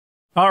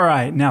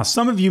Alright, now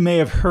some of you may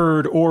have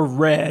heard or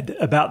read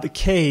about the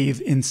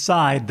cave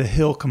inside the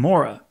hill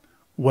Cumorah.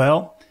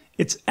 Well,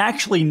 it's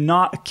actually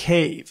not a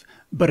cave,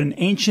 but an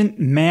ancient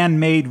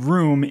man-made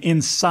room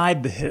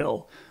inside the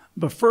hill.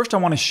 But first I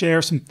want to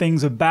share some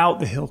things about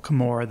the hill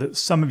Cumorah that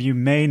some of you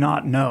may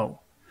not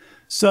know.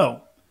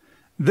 So,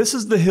 this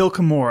is the hill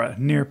Cumorah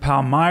near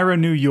Palmyra,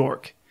 New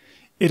York.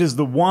 It is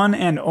the one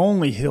and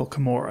only hill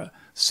Cumorah.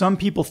 Some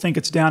people think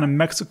it's down in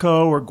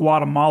Mexico or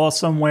Guatemala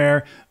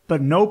somewhere,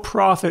 but no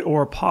prophet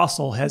or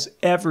apostle has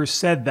ever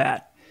said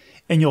that.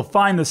 And you'll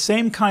find the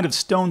same kind of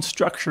stone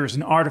structures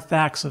and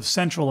artifacts of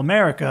Central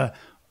America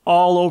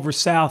all over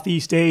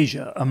Southeast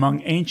Asia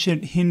among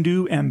ancient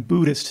Hindu and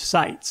Buddhist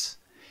sites.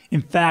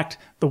 In fact,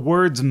 the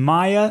words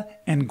Maya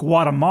and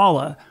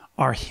Guatemala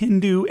are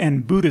Hindu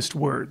and Buddhist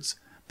words,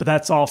 but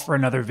that's all for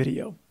another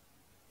video.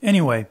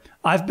 Anyway,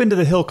 I've been to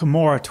the hill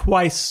Cumorah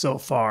twice so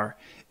far.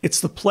 It's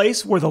the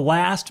place where the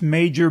last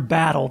major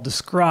battle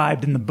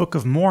described in the Book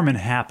of Mormon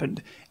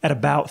happened at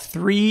about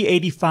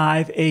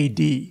 385 AD.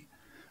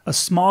 A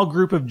small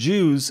group of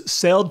Jews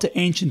sailed to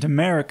ancient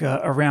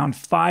America around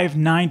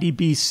 590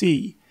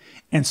 BC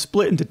and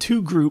split into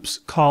two groups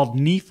called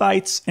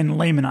Nephites and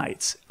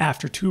Lamanites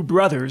after two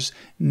brothers,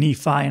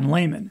 Nephi and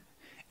Laman,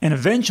 and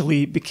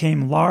eventually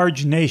became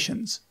large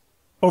nations.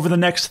 Over the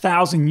next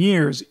 1,000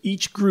 years,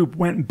 each group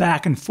went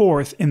back and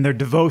forth in their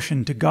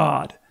devotion to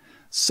God.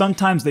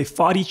 Sometimes they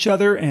fought each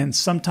other and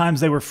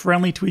sometimes they were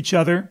friendly to each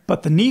other,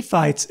 but the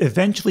Nephites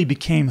eventually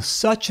became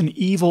such an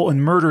evil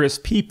and murderous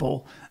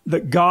people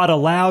that God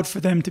allowed for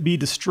them to be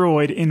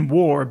destroyed in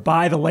war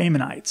by the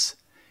Lamanites.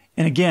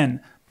 And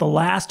again, the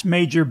last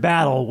major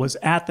battle was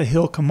at the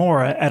hill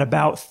Cumorah at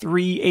about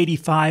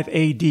 385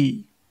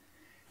 AD.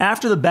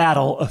 After the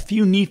battle, a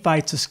few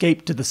Nephites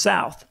escaped to the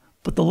south,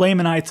 but the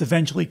Lamanites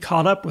eventually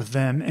caught up with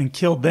them and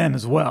killed them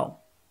as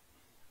well.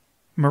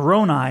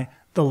 Moroni,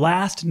 the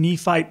last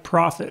Nephite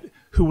prophet,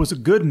 who was a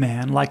good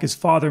man like his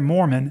father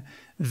Mormon,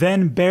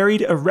 then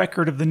buried a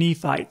record of the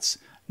Nephites,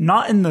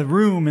 not in the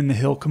room in the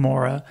hill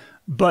Cumorah,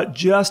 but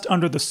just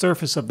under the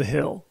surface of the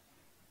hill.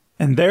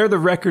 And there the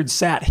record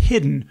sat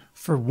hidden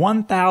for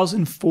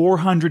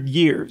 1,400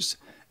 years,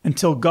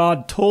 until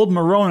God told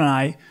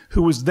Moroni,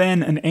 who was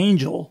then an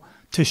angel,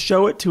 to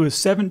show it to a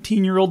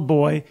 17-year-old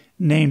boy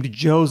named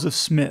Joseph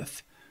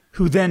Smith,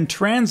 who then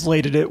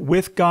translated it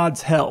with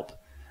God's help.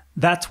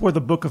 That's where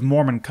the Book of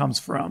Mormon comes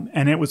from,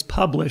 and it was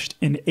published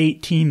in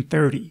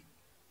 1830.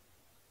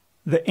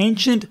 The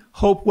ancient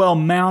Hopewell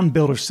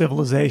Mound-builder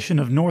civilization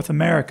of North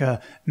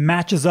America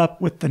matches up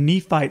with the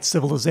Nephite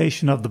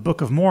civilization of the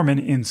Book of Mormon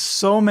in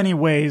so many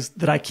ways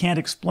that I can't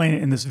explain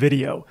it in this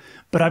video,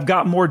 but I've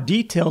got more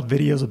detailed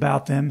videos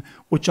about them,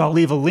 which I'll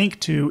leave a link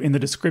to in the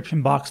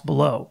description box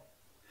below.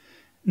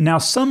 Now,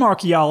 some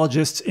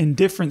archaeologists in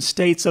different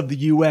states of the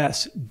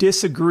U.S.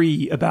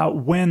 disagree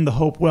about when the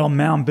Hopewell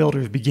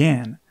Mound-builders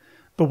began.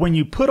 But when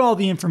you put all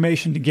the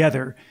information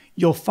together,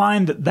 you'll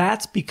find that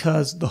that's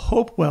because the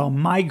Hopewell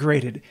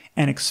migrated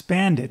and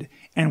expanded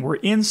and were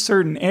in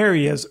certain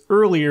areas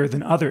earlier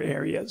than other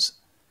areas.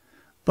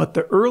 But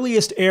the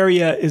earliest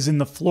area is in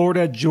the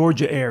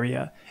Florida-Georgia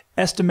area,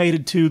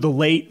 estimated to the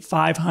late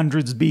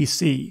 500s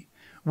BC,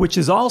 which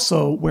is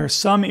also where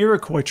some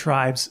Iroquois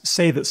tribes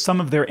say that some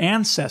of their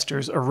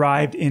ancestors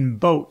arrived in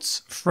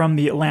boats from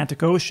the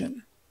Atlantic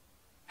Ocean.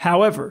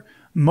 However,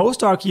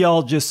 most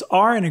archaeologists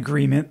are in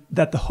agreement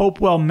that the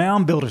Hopewell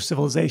Mound-builder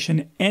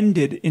civilization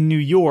ended in New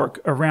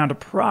York around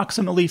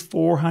approximately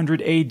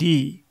 400 AD.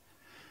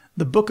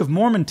 The Book of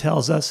Mormon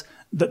tells us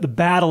that the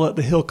battle at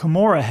the hill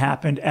Cumorah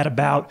happened at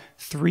about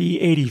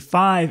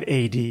 385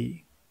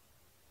 AD.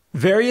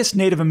 Various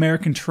Native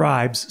American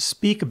tribes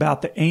speak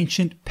about the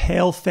ancient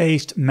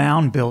pale-faced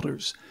mound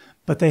builders,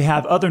 but they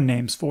have other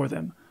names for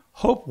them.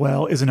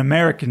 Hopewell is an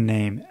American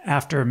name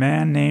after a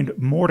man named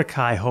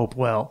Mordecai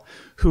Hopewell,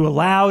 who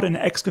allowed an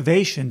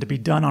excavation to be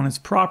done on his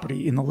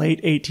property in the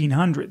late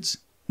 1800s.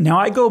 Now,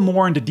 I go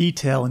more into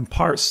detail in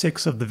part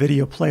 6 of the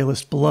video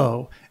playlist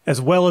below,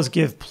 as well as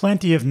give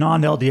plenty of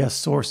non-LDS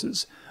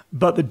sources,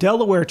 but the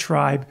Delaware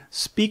tribe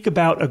speak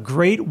about a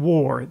great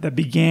war that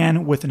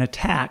began with an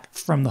attack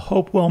from the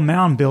Hopewell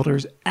Mound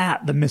builders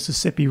at the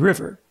Mississippi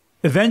River.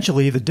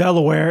 Eventually, the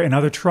Delaware and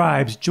other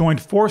tribes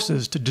joined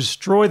forces to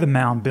destroy the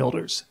mound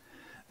builders.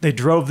 They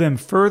drove them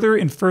further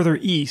and further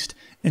east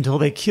until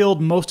they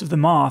killed most of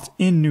them off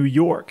in New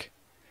York.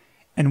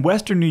 And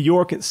western New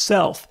York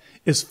itself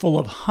is full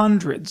of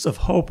hundreds of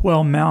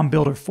Hopewell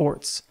Mound-builder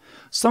forts,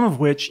 some of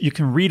which you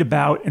can read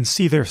about and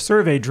see their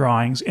survey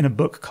drawings in a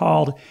book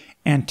called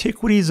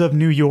Antiquities of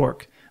New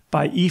York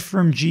by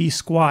Ephraim G.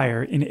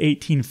 Squire in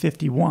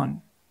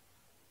 1851.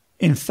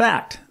 In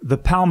fact, the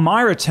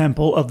Palmyra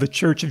Temple of the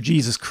Church of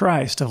Jesus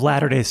Christ of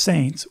Latter-day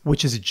Saints,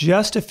 which is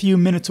just a few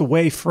minutes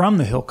away from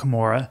the hill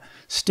Cumorah,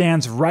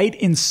 stands right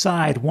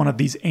inside one of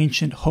these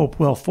ancient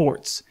Hopewell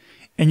forts,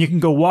 and you can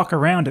go walk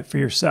around it for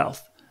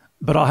yourself.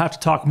 But I'll have to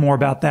talk more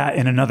about that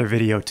in another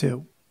video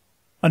too.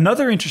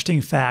 Another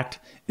interesting fact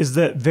is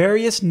that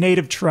various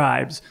native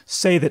tribes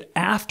say that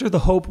after the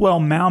Hopewell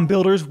Mound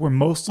builders were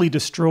mostly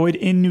destroyed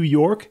in New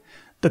York,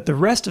 that the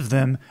rest of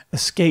them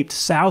escaped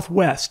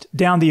southwest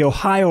down the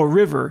Ohio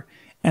River,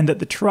 and that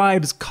the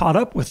tribes caught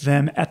up with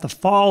them at the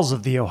falls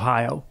of the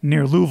Ohio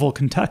near Louisville,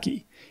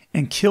 Kentucky,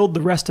 and killed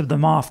the rest of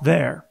them off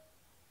there.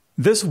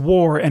 This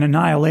war and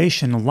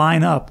annihilation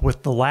line up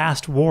with the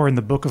last war in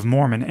the Book of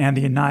Mormon and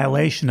the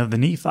annihilation of the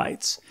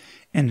Nephites,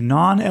 and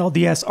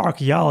non-LDS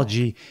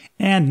archaeology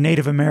and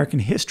Native American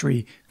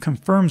history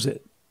confirms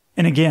it.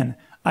 And again,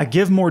 I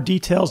give more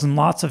details and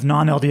lots of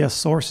non-LDS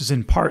sources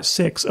in Part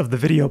 6 of the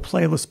video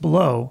playlist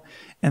below,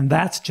 and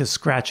that's just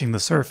scratching the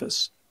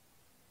surface.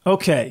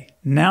 Okay,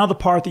 now the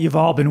part that you've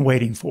all been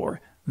waiting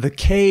for, the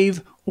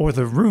cave or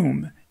the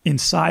room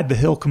inside the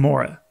hill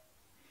Cumorah.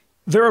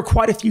 There are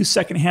quite a few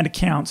secondhand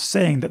accounts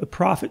saying that the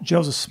prophet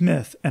Joseph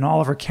Smith and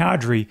Oliver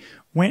Cowdery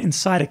went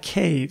inside a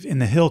cave in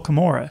the hill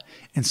Cumorah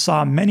and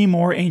saw many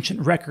more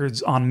ancient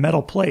records on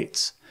metal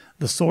plates,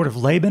 the sword of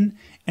Laban,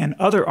 and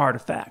other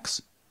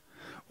artifacts.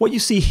 What you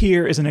see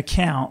here is an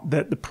account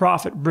that the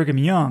prophet Brigham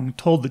Young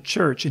told the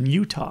church in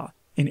Utah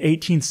in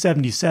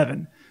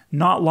 1877,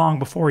 not long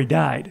before he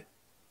died.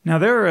 Now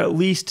there are at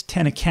least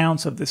 10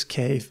 accounts of this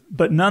cave,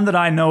 but none that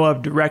I know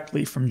of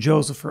directly from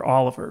Joseph or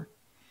Oliver.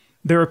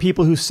 There are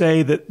people who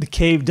say that the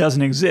cave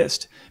doesn't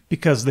exist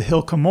because the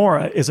hill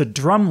Cumorah is a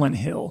drumlin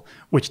hill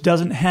which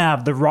doesn't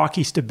have the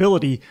rocky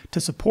stability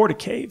to support a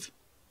cave.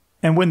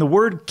 And when the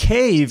word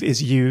cave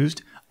is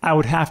used, I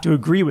would have to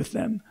agree with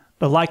them.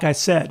 But like I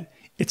said,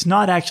 it's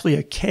not actually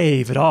a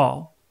cave at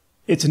all.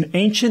 It's an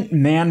ancient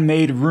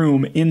man-made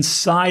room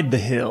inside the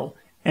hill,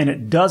 and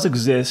it does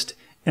exist,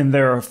 and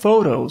there are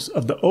photos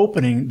of the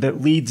opening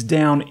that leads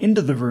down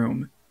into the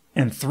room.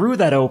 And through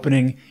that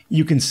opening,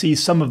 you can see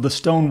some of the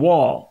stone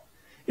wall.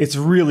 It's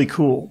really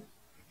cool.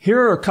 Here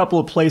are a couple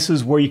of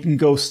places where you can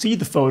go see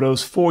the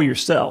photos for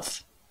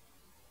yourself.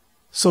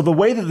 So the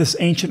way that this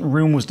ancient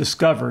room was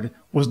discovered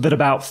was that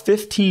about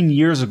 15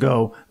 years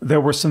ago, there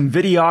were some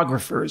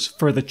videographers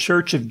for the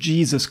Church of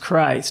Jesus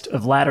Christ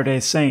of Latter-day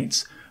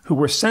Saints who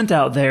were sent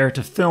out there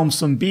to film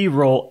some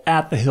B-roll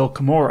at the hill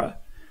Cumorah.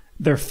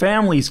 Their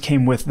families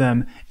came with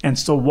them, and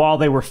so while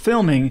they were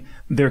filming,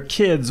 their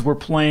kids were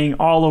playing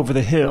all over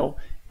the hill,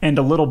 and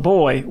a little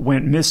boy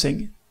went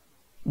missing.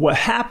 What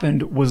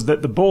happened was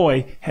that the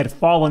boy had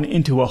fallen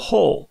into a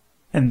hole,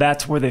 and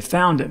that's where they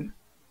found him.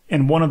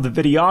 And one of the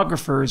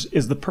videographers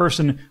is the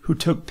person who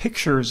took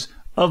pictures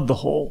of the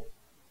hole.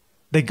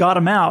 They got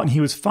him out and he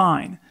was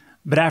fine,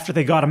 but after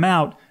they got him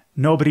out,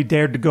 nobody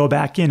dared to go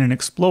back in and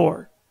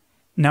explore.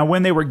 Now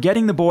when they were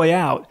getting the boy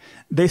out,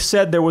 they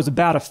said there was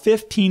about a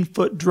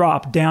 15-foot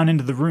drop down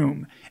into the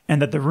room,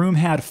 and that the room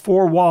had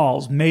 4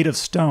 walls made of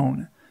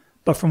stone.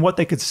 But from what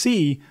they could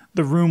see,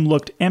 the room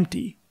looked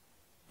empty.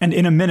 And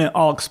in a minute,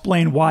 I'll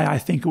explain why I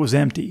think it was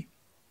empty.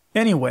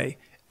 Anyway,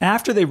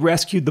 after they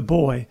rescued the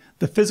boy,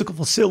 the physical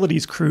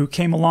facilities crew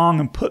came along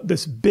and put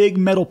this big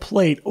metal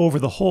plate over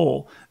the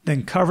hole,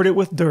 then covered it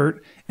with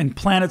dirt and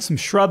planted some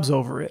shrubs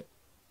over it.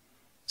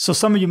 So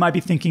some of you might be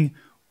thinking,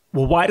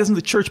 well, why doesn't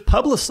the church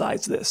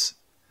publicize this?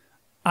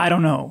 I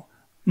don't know.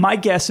 My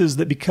guess is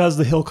that because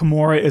the hill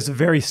Cumorah is a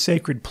very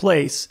sacred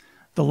place,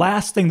 the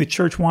last thing the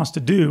church wants to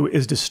do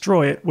is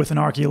destroy it with an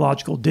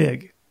archaeological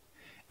dig.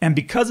 And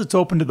because it's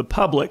open to the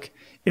public,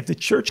 if the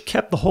church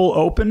kept the hole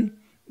open,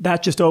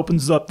 that just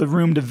opens up the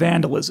room to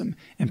vandalism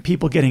and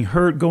people getting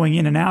hurt going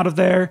in and out of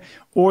there,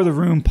 or the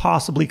room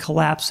possibly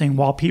collapsing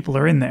while people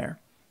are in there.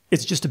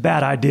 It's just a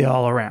bad idea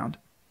all around.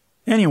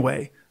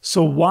 Anyway,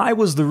 so why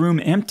was the room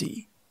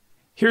empty?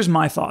 Here's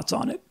my thoughts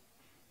on it.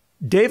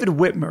 David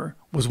Whitmer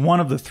was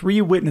one of the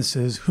 3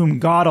 witnesses whom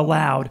God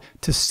allowed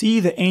to see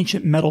the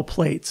ancient metal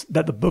plates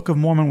that the Book of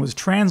Mormon was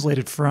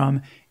translated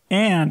from,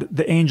 and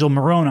the angel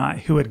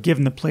Moroni who had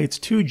given the plates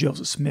to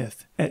Joseph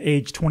Smith at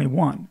age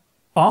 21.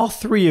 All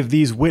 3 of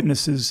these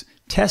witnesses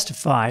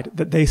testified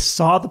that they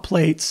saw the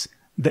plates,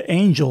 the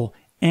angel,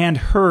 and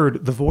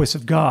heard the voice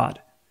of God.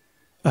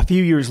 A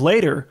few years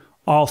later,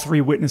 all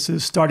 3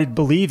 witnesses started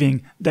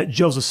believing that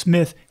Joseph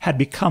Smith had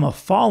become a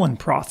fallen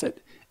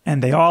prophet,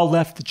 and they all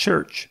left the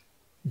church.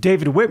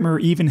 David Whitmer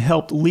even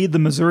helped lead the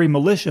Missouri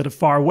militia to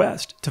Far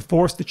West to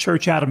force the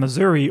church out of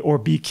Missouri or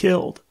be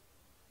killed.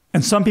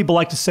 And some people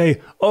like to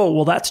say, oh,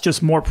 well, that's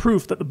just more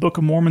proof that the Book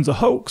of Mormon's a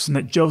hoax and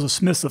that Joseph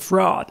Smith's a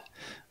fraud.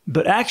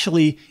 But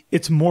actually,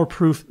 it's more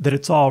proof that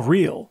it's all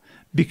real,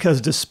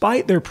 because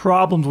despite their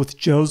problems with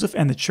Joseph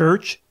and the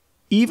church,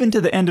 even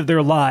to the end of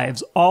their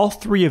lives, all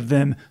 3 of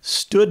them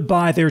stood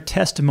by their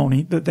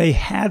testimony that they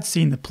had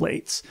seen the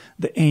plates,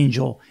 the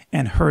angel,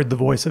 and heard the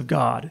voice of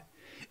God.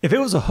 If it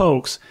was a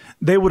hoax,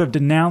 they would have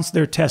denounced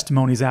their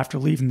testimonies after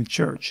leaving the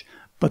church,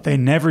 but they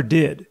never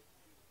did.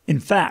 In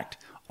fact,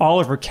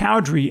 Oliver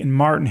Cowdery and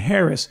Martin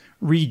Harris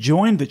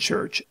rejoined the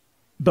church.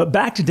 But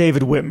back to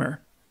David Whitmer.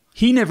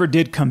 He never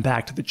did come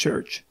back to the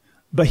church,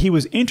 but he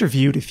was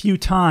interviewed a few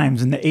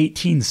times in the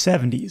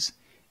 1870s.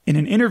 In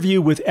an interview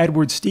with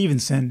Edward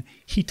Stevenson,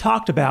 he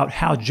talked about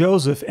how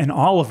Joseph and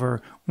Oliver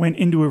went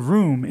into a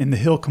room in the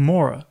hill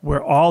Cumorah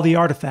where all the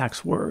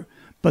artifacts were,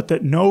 but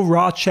that no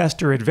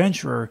Rochester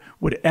adventurer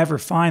would ever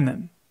find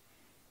them.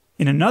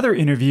 In another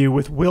interview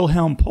with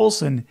Wilhelm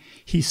Poulsen,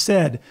 he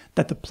said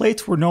that the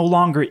plates were no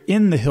longer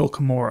in the hill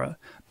Cumorah,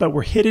 but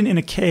were hidden in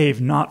a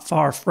cave not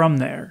far from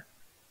there.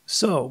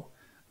 So,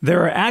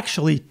 there are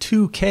actually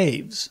two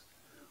caves.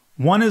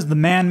 One is the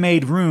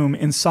man-made room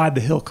inside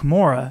the hill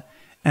Cumorah,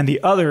 and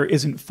the other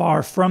isn't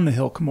far from the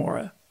hill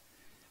Cumorah.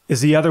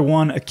 Is the other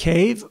one a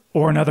cave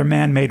or another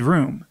man-made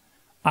room?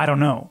 I don't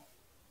know.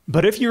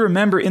 But if you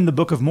remember in the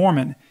Book of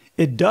Mormon,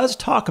 it does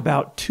talk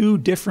about two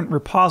different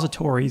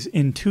repositories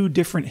in two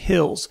different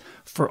hills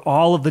for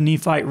all of the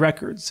Nephite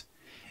records,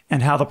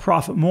 and how the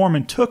prophet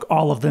Mormon took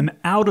all of them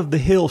out of the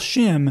hill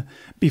Shim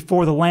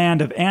before the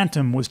land of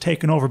Antum was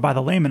taken over by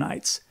the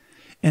Lamanites,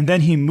 and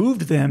then he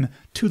moved them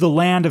to the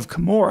land of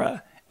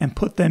Cumorah and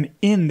put them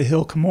in the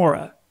hill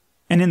Cumorah.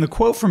 And in the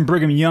quote from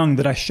Brigham Young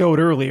that I showed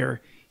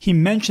earlier, he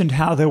mentioned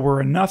how there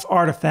were enough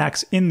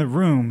artifacts in the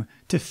room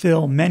to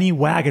fill many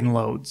wagon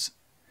loads.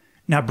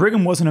 Now,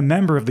 Brigham wasn't a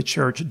member of the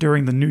church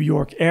during the New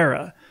York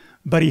era,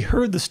 but he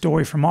heard the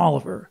story from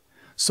Oliver.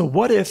 So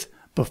what if,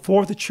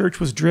 before the church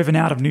was driven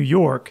out of New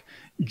York,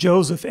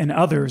 Joseph and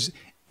others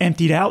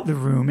emptied out the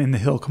room in the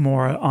hill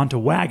Cumorah onto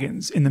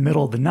wagons in the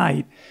middle of the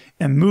night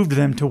and moved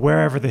them to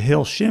wherever the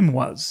hill Shim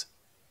was?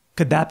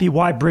 Could that be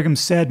why Brigham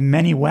said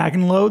many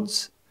wagon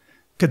loads?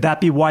 Could that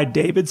be why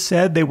David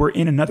said they were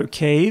in another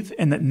cave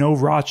and that no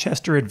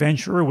Rochester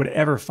adventurer would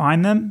ever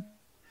find them?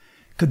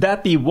 Could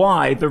that be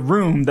why the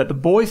room that the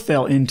boy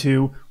fell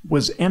into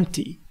was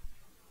empty?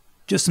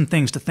 Just some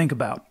things to think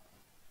about.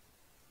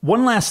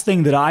 One last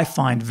thing that I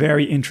find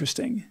very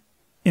interesting.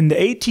 In the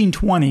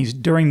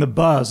 1820s, during the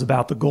buzz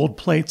about the gold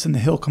plates in the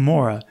hill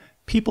Cumorah,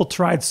 people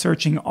tried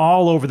searching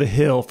all over the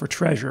hill for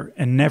treasure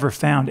and never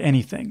found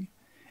anything.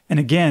 And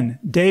again,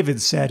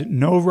 David said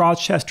no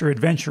Rochester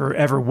adventurer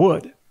ever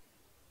would.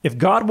 If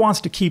God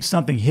wants to keep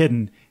something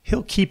hidden,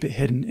 he'll keep it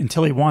hidden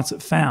until he wants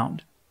it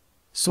found.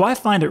 So I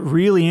find it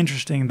really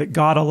interesting that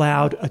God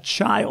allowed a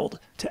child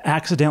to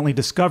accidentally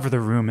discover the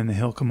room in the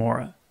hill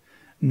Cumorah.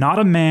 Not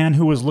a man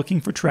who was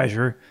looking for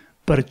treasure,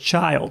 but a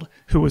child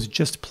who was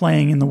just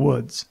playing in the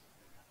woods.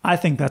 I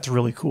think that's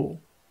really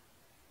cool.